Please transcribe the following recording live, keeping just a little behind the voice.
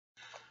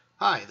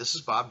Hi, this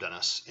is Bob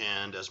Dennis,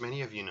 and as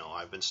many of you know,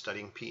 I've been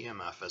studying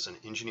PEMF as an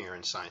engineer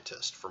and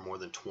scientist for more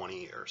than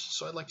 20 years,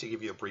 so I'd like to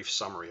give you a brief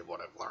summary of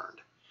what I've learned.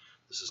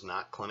 This is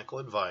not clinical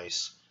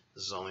advice,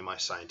 this is only my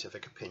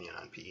scientific opinion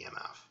on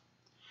PEMF.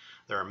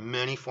 There are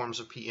many forms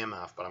of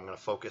PEMF, but I'm going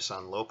to focus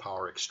on low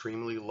power,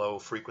 extremely low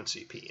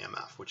frequency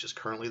PEMF, which is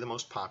currently the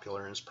most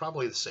popular and is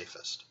probably the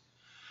safest.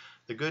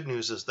 The good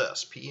news is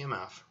this: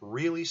 PEMF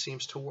really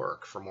seems to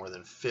work for more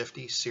than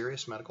 50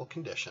 serious medical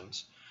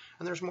conditions,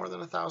 and there's more than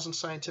 1,000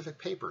 scientific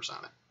papers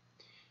on it.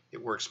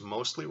 It works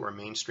mostly where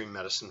mainstream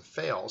medicine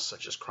fails,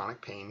 such as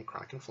chronic pain,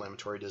 chronic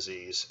inflammatory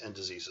disease, and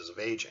diseases of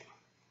aging.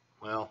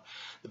 Well,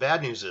 the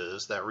bad news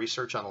is that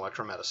research on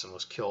electromedicine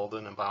was killed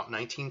in about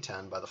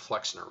 1910 by the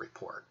Flexner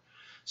Report,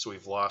 so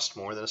we've lost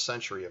more than a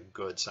century of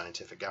good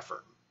scientific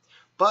effort.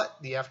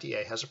 But the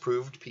FDA has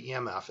approved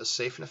PEMF as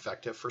safe and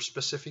effective for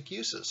specific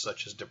uses,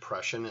 such as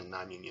depression and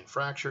non-union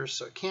fractures,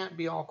 so it can't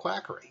be all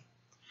quackery.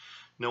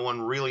 No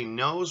one really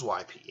knows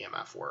why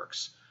PEMF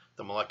works.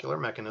 The molecular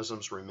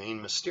mechanisms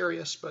remain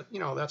mysterious, but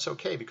that's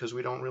okay because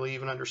we don't really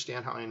even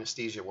understand how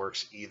anesthesia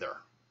works either.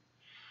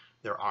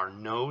 There are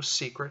no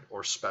secret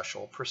or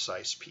special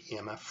precise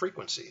PEMF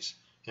frequencies.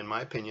 In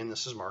my opinion,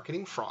 this is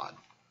marketing fraud.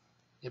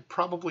 It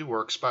probably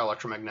works by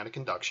electromagnetic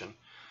induction,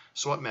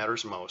 so what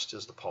matters most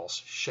is the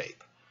pulse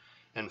shape.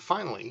 And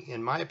finally,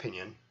 in my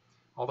opinion,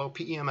 although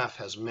PEMF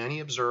has many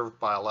observed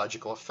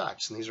biological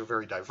effects, and these are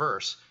very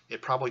diverse,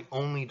 it probably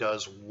only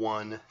does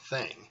one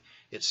thing.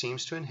 It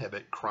seems to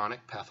inhibit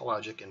chronic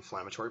pathologic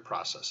inflammatory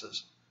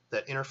processes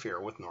that interfere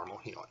with normal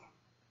healing.